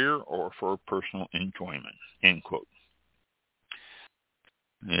career or for personal enjoyment," end quote.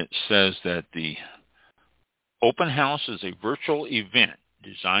 It says that the open house is a virtual event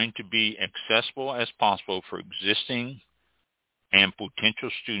designed to be accessible as possible for existing and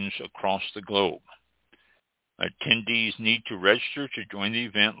potential students across the globe. Attendees need to register to join the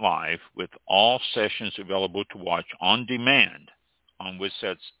event live, with all sessions available to watch on demand on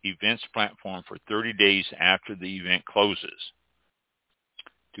WSET's events platform for 30 days after the event closes.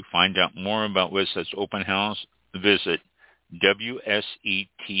 To find out more about WSET's open house, visit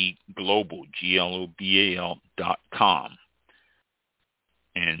WSETglobal.com.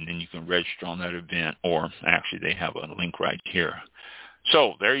 And then you can register on that event, or actually they have a link right here.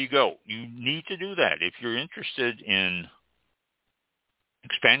 So there you go. You need to do that if you're interested in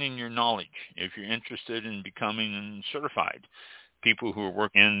expanding your knowledge, if you're interested in becoming certified. People who are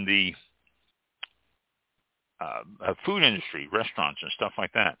working in the food industry, restaurants and stuff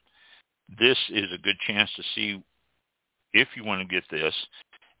like that. This is a good chance to see if you want to get this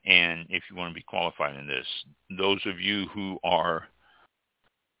and if you want to be qualified in this. Those of you who are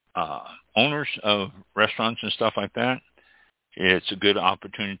owners of restaurants and stuff like that, it's a good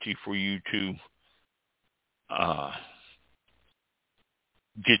opportunity for you to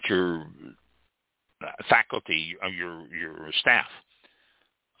get your faculty, your staff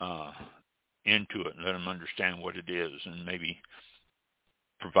into it and let them understand what it is, and maybe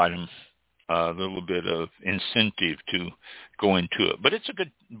provide them a little bit of incentive to go into it. But it's a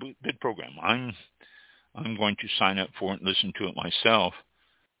good program. I'm going to sign up for it and listen to it myself,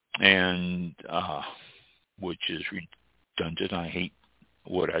 and which is redundant. I hate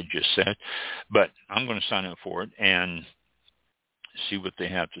what I just said, but I'm going to sign up for it and see what they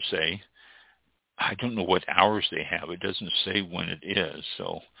have to say. I don't know what hours they have. It doesn't say when it is,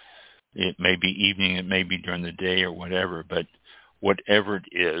 so it may be evening, it may be during the day or whatever, but whatever it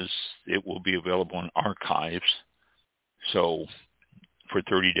is, it will be available in archives. So for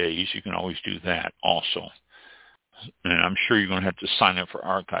 30 days, you can always do that also. And I'm sure you're going to have to sign up for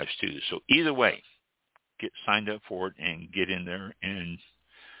archives too. So either way, get signed up for it and get in there and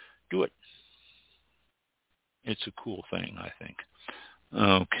do it. It's a cool thing, I think.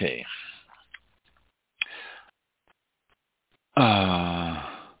 Okay.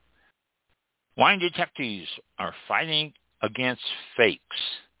 Wine detectives are fighting against fakes.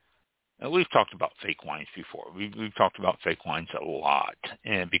 Now, we've talked about fake wines before. We've talked about fake wines a lot,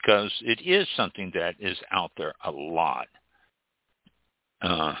 and because it is something that is out there a lot.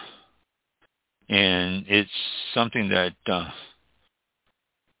 And it's something that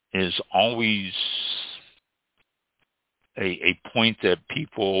is always a point that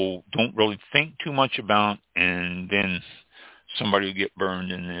people don't really think too much about, and then somebody will get burned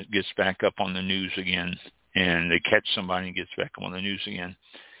and it gets back up on the news again, and they catch somebody and it gets back up on the news again.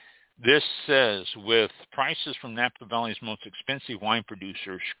 This says, with prices from Napa Valley's most expensive wine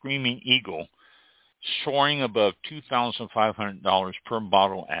producer, Screaming Eagle, soaring above $2,500 per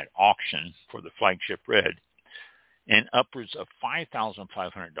bottle at auction for the flagship red, and upwards of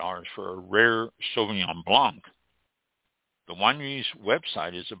 $5,500 for a rare Sauvignon Blanc, the winery's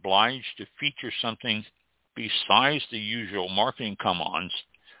website is obliged to feature something besides the usual marketing come-ons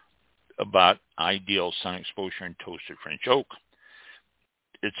about ideal sun exposure and toasted French oak.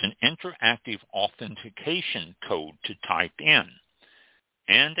 It's an interactive authentication code to type in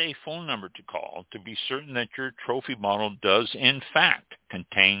and a phone number to call to be certain that your trophy bottle does in fact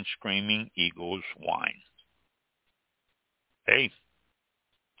contain Screaming Eagle's wine. Hey,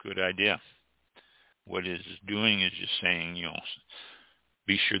 good idea. What it's doing is just saying,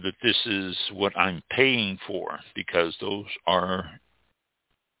 be sure that this is what I'm paying for, because those are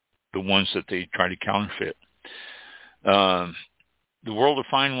the ones that they try to counterfeit. The world of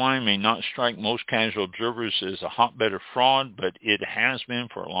fine wine may not strike most casual observers as a hotbed of fraud, but it has been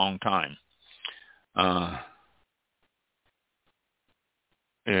for a long time.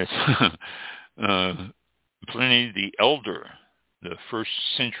 It's Pliny the Elder, the first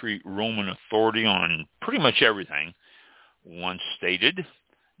century Roman authority on pretty much everything, once stated,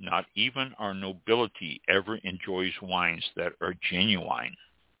 "Not even our nobility ever enjoys wines that are genuine."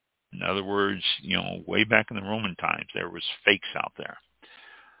 In other words, way back in the Roman times, there was fakes out there.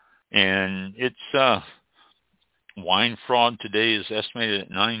 And it's wine fraud today is estimated at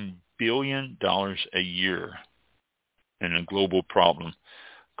 $9 billion a year, and a global problem,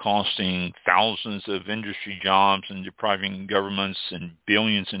 costing thousands of industry jobs and depriving governments and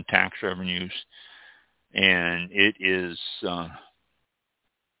billions in tax revenues. And it is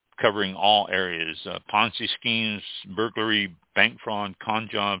covering all areas: Ponzi schemes, burglary, bank fraud, con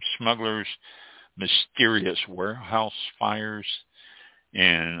jobs, smugglers, mysterious warehouse fires,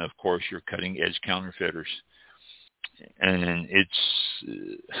 and, of course, your cutting-edge counterfeiters. And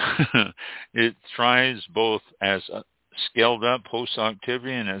it thrives both as a scaled-up wholesale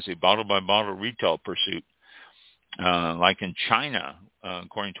activity and as a bottle-by-bottle retail pursuit. Like in China,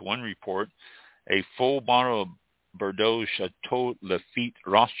 according to one report, a full bottle of Bordeaux Chateau Lafite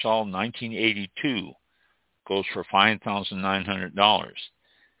Rothschild 1982 goes for $5,900.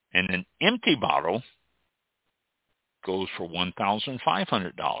 And an empty bottle goes for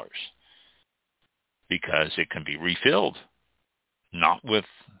 $1,500 because it can be refilled. Not with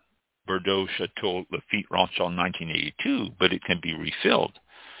Bordeaux Chateau Lafite Rothschild 1982, but it can be refilled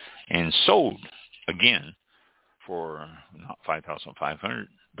and sold again for not $5,500.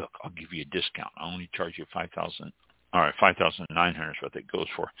 Look, I'll give you a discount. I only charge you $5,000. All right, $5,900 is what it goes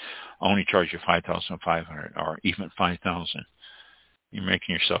for. I only charge you $5,500, or even $5,000. You're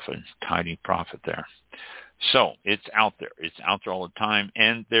making yourself a tidy profit there. So it's out there. It's out there all the time.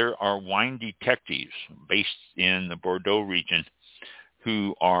 And there are wine detectives based in the Bordeaux region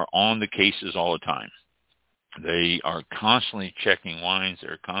who are on the cases all the time. They are constantly checking wines.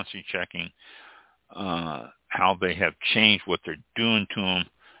 They're constantly checking how they have changed, what they're doing to them.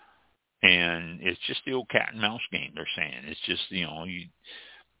 And it's just the old cat and mouse game, they're saying. It's just,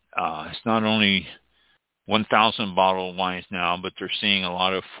 it's not only 1,000 bottle wines now, but they're seeing a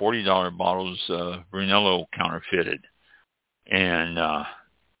lot of $40 bottles of Brunello counterfeited. And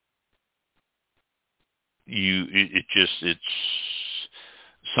it's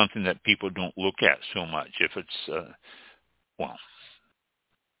something that people don't look at so much. If it's,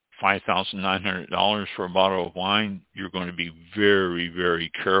 $5,900 for a bottle of wine, you're going to be very, very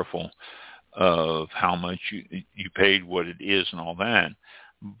careful of how much you paid, what it is, and all that.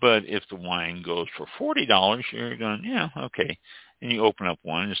 But if the wine goes for $40, you're going, yeah, okay. And you open up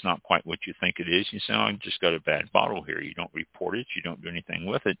one, it's not quite what you think it is. You say, I just got a bad bottle here. You don't report it. You don't do anything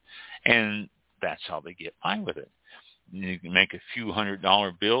with it. And that's how they get by with it. You can make a few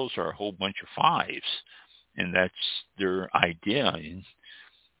 $100 bills or a whole bunch of fives. And that's their idea. And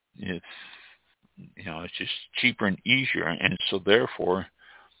it's just cheaper and easier. And so therefore,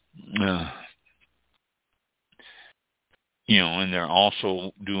 and they're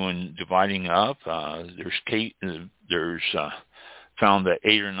also dividing up. There's found that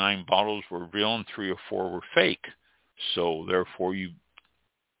 8 or 9 bottles were real and 3 or 4 were fake. So therefore, you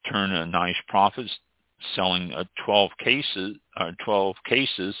turn a nice profit selling 12 cases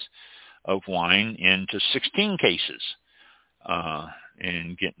of wine into 16 cases,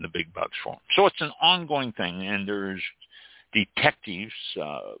 and getting the big bucks for them. So it's an ongoing thing, and there's detectives,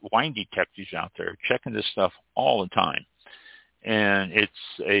 wine detectives out there checking this stuff all the time. And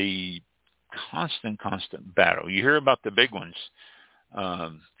it's a constant battle. You hear about the big ones,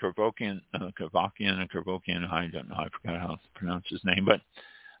 Kevorkian, I don't know, I forgot how to pronounce his name, but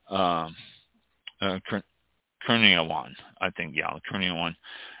Kurniawan, I think, Kurniawan,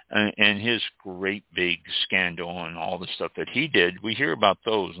 and his great big scandal and all the stuff that he did. We hear about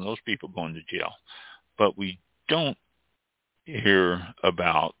those and those people going to jail, but we don't hear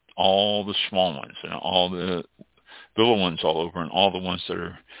about all the small ones and all the little ones all over, and all the ones that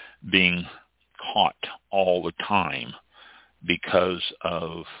are being caught all the time because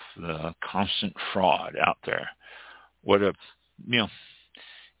of the constant fraud out there.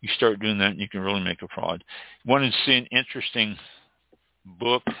 You start doing that and you can really make a fraud. Wanted to see an interesting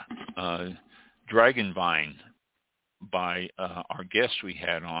book, Dragon Vine, by our guest we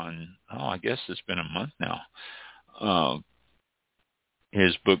had on, I guess it's been a month now.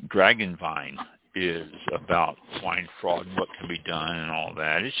 His book, Dragon Vine, is about wine fraud and what can be done and all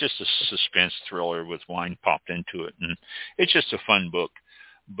that. It's just a suspense thriller with wine popped into it. And it's just a fun book,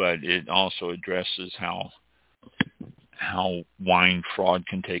 but it also addresses how wine fraud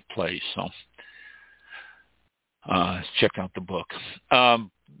can take place. So check out the book.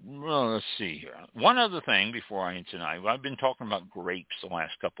 Well, let's see here. One other thing before I end tonight. I've been talking about grapes the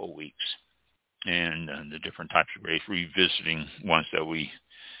last couple of weeks and the different types of grapes, revisiting ones that we've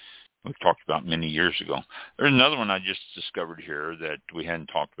talked about many years ago. There's another one I just discovered here that we hadn't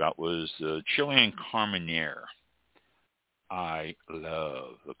talked about was the Chilean Carmenere. I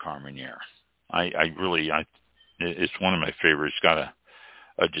love the Carmenere. It's one of my favorites. It's got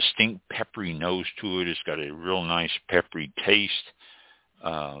a distinct peppery nose to it. It's got a real nice peppery taste.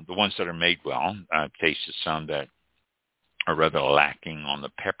 The ones that are made well, I've tasted some that are rather lacking on the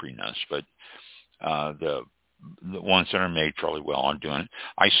pepperiness, but the ones that are made fairly well are doing it.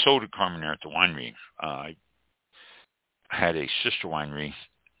 I sold a Carmenere at the winery. I had a sister winery,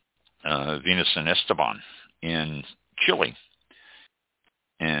 Vina San Esteban, in Chile.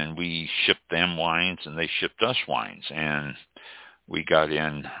 And we shipped them wines, and they shipped us wines. And we got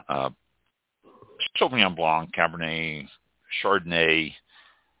in Sauvignon Blanc, Cabernet, Chardonnay,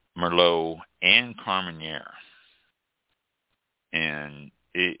 Merlot, and Carmenere. And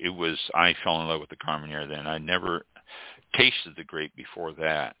I fell in love with the Carmenere then. I never tasted the grape before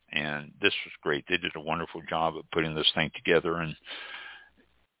that. And this was great. They did a wonderful job of putting this thing together.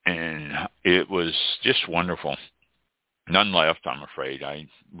 And it was just wonderful. None left, I'm afraid.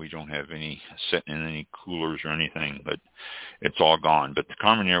 We don't have any sitting in any coolers or anything, but it's all gone. But the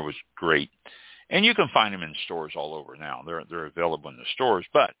Carmenere was great. And you can find them in stores all over now. They're available in the stores.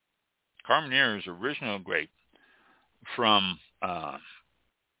 But Carmenere is original grape from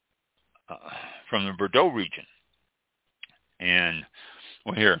the Bordeaux region. And,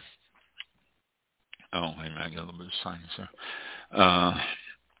 well, here. Oh, wait a minute. I got a little bit of sinus there.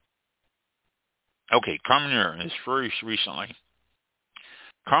 Okay, Carmenere is flourished recently.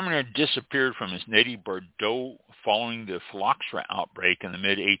 Carmenere disappeared from its native Bordeaux following the phylloxera outbreak in the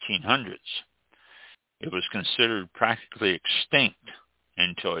mid-1800s. It was considered practically extinct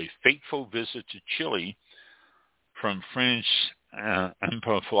until a fateful visit to Chile from French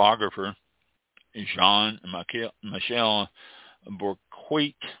amphiphilographer Jean-Michel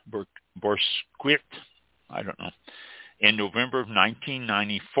Bourquet, I don't know, in November of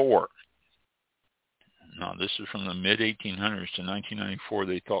 1994. Now, this is from the mid-1800s to 1994.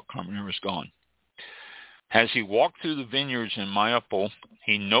 They thought Carmenere was gone. As he walked through the vineyards in Mayapó,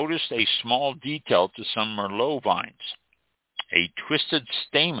 he noticed a small detail to some Merlot vines, a twisted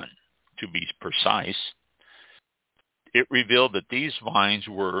stamen, to be precise. It revealed that these vines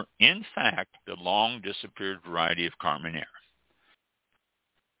were, in fact, the long-disappeared variety of Carmenere.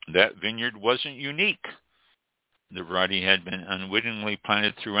 That vineyard wasn't unique. The variety had been unwittingly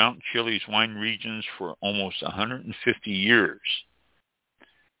planted throughout Chile's wine regions for almost 150 years.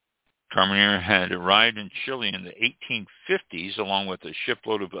 Carmenere had arrived in Chile in the 1850s along with a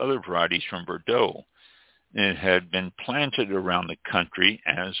shipload of other varieties from Bordeaux. It had been planted around the country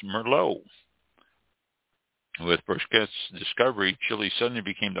as Merlot. With Bourquet's discovery, Chile suddenly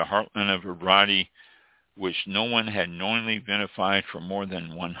became the heartland of a variety which no one had knowingly vinified for more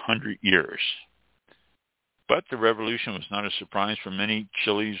than 100 years. But the revolution was not a surprise for many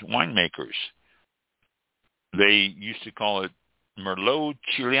Chile's winemakers. They used to call it Merlot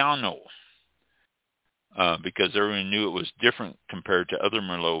Chileano because everyone knew it was different compared to other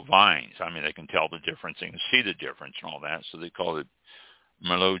Merlot vines. I mean, they can tell the difference, they can see the difference and all that, so they called it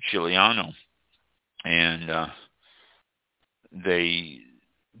Merlot Chileano. And they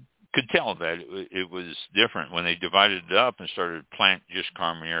could tell that it was different. When they divided it up and started to plant just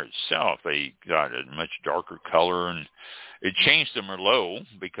Carmenere itself, they got a much darker color, and it changed to Merlot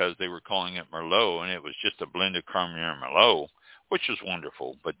because they were calling it Merlot, and it was just a blend of Carmenere and Merlot, which was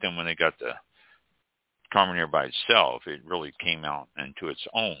wonderful. But then when they got the Carmenere by itself, it really came out into its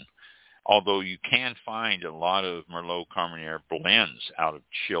own. Although you can find a lot of Merlot Carmenere blends out of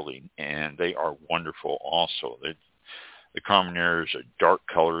Chile, and they are wonderful also. The Carmenere is a dark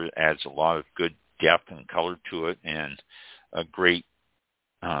color. It adds a lot of good depth and color to it, and a great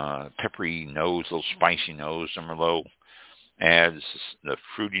peppery nose, little spicy nose. The Merlot adds the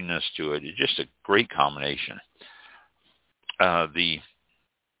fruitiness to it. It's just a great combination. The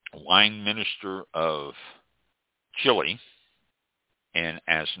wine minister of Chile, and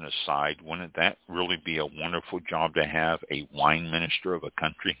as an aside, wouldn't that really be a wonderful job to have, a wine minister of a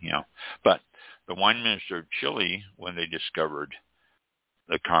country? You know, but the wine minister of Chile, when they discovered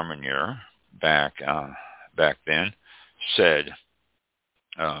the Carmenere back then, said,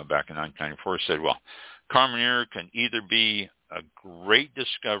 back in 1994, said, well, Carmenere can either be a great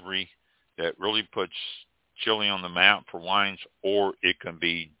discovery that really puts Chile on the map for wines, or it can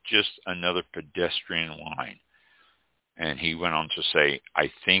be just another pedestrian wine. And he went on to say,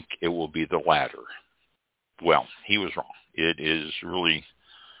 I think it will be the latter. Well, he was wrong. It is really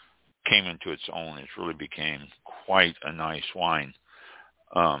came into its own. It really became quite a nice wine.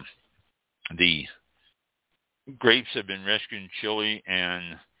 The grapes have been rescued in Chile,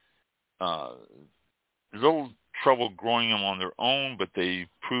 and a little trouble growing them on their own, but they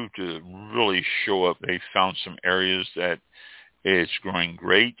proved to really show up. They found some areas that it's growing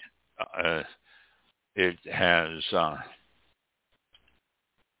great. It has,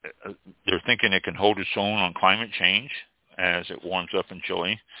 they're thinking it can hold its own on climate change as it warms up in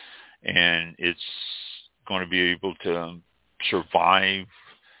Chile, and it's going to be able to survive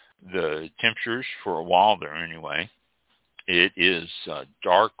the temperatures for a while there anyway. It is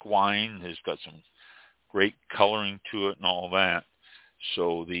dark wine. It's got some great coloring to it and all that.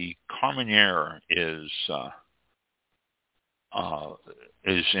 So the Carmenere is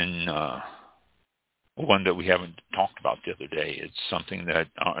in one that we haven't talked about the other day. It's something that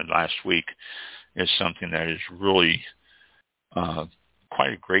last week is something that is really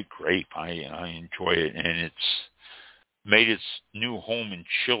quite a great grape. I enjoy it, and it's made its new home in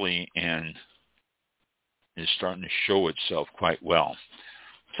Chile and is starting to show itself quite well.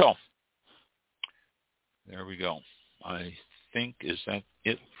 So there we go. I think, is that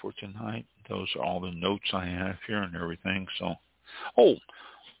it for tonight? Those are all the notes I have here and everything. So,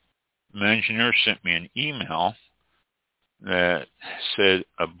 my engineer sent me an email that said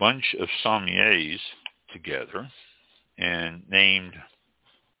a bunch of sommeliers together and named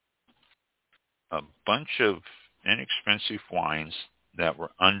a bunch of inexpensive wines that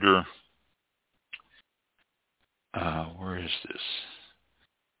were under, where is this?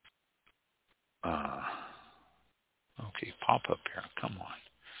 Okay, pop up here. Come on.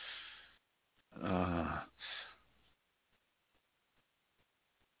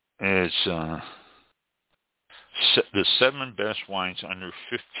 It's the 7 best wines under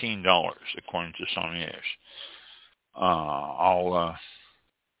 $15, according to sommeliers. I'll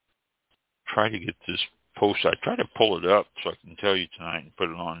try to get this post. I try to pull it up so I can tell you tonight and put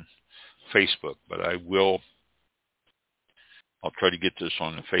it on Facebook, but I'll try to get this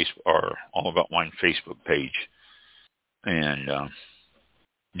on the Facebook or All About Wine Facebook page, and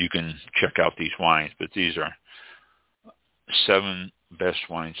you can check out these wines. But these are 7 best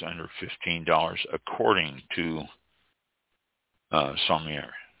wines under $15 according to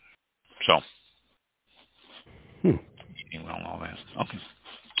sommelier. So, eating well and all that. Okay.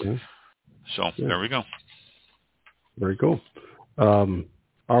 Yeah. So there we go. Very cool. All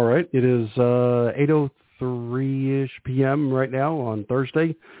right. It is 8:03-ish p.m. right now on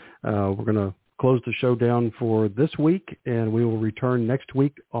Thursday. We're going to close the show down for this week, and we will return next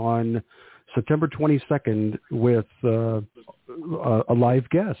week on September 22nd with a live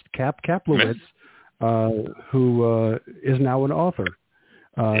guest, Cap Kaplowitz, who is now an author.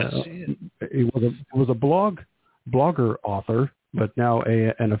 Yes, he was a blogger author, but now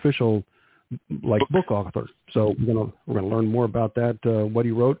an official book author. So we're gonna learn more about that. What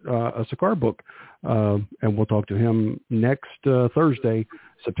he wrote, a cigar book, and we'll talk to him next Thursday,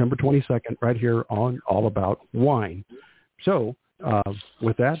 September 22nd, right here on All About Wine. So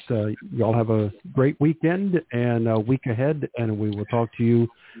with that, y'all have a great weekend and a week ahead, and we will talk to you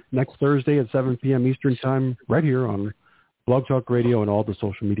next Thursday at 7 p.m. Eastern Time, right here on Blog Talk Radio and all the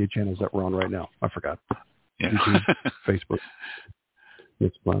social media channels that we're on right now. I forgot. Yeah. YouTube, Facebook,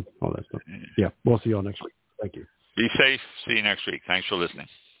 all that stuff. Yeah, we'll see y'all next week. Thank you. Be safe. See you next week. Thanks for listening.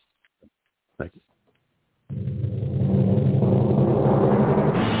 Thank you.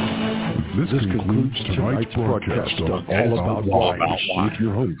 This concludes tonight's broadcast of All About Wine with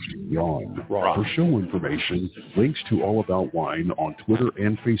your host, Ron. For show information, links to All About Wine on Twitter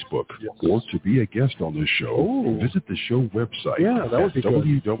and Facebook, or to be a guest on this show, visit the show website at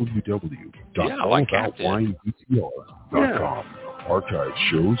www.allaboutwinebtr.com. Archived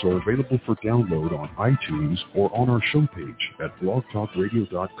shows are available for download on iTunes or on our show page at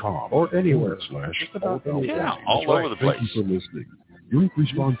blogtalkradio.com or anywhere. All over the place. Thank you for listening. Drink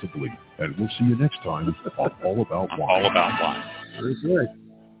responsibly, and we'll see you next time on All About Wine. All About Wine. Very good.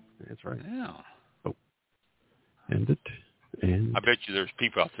 That's right. Yeah. Oh. End it. And I bet you there's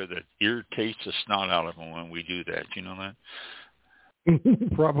people out there that irritates the snot out of them when we do that. You know that?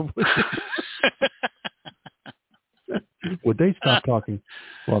 Probably. Would they stop talking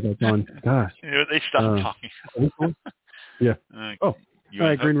while that's on? Gosh. Yeah, they stop talking. Yeah. Okay. Oh. All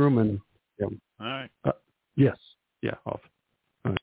right, Green Room and all right. Yes. Yeah. Off.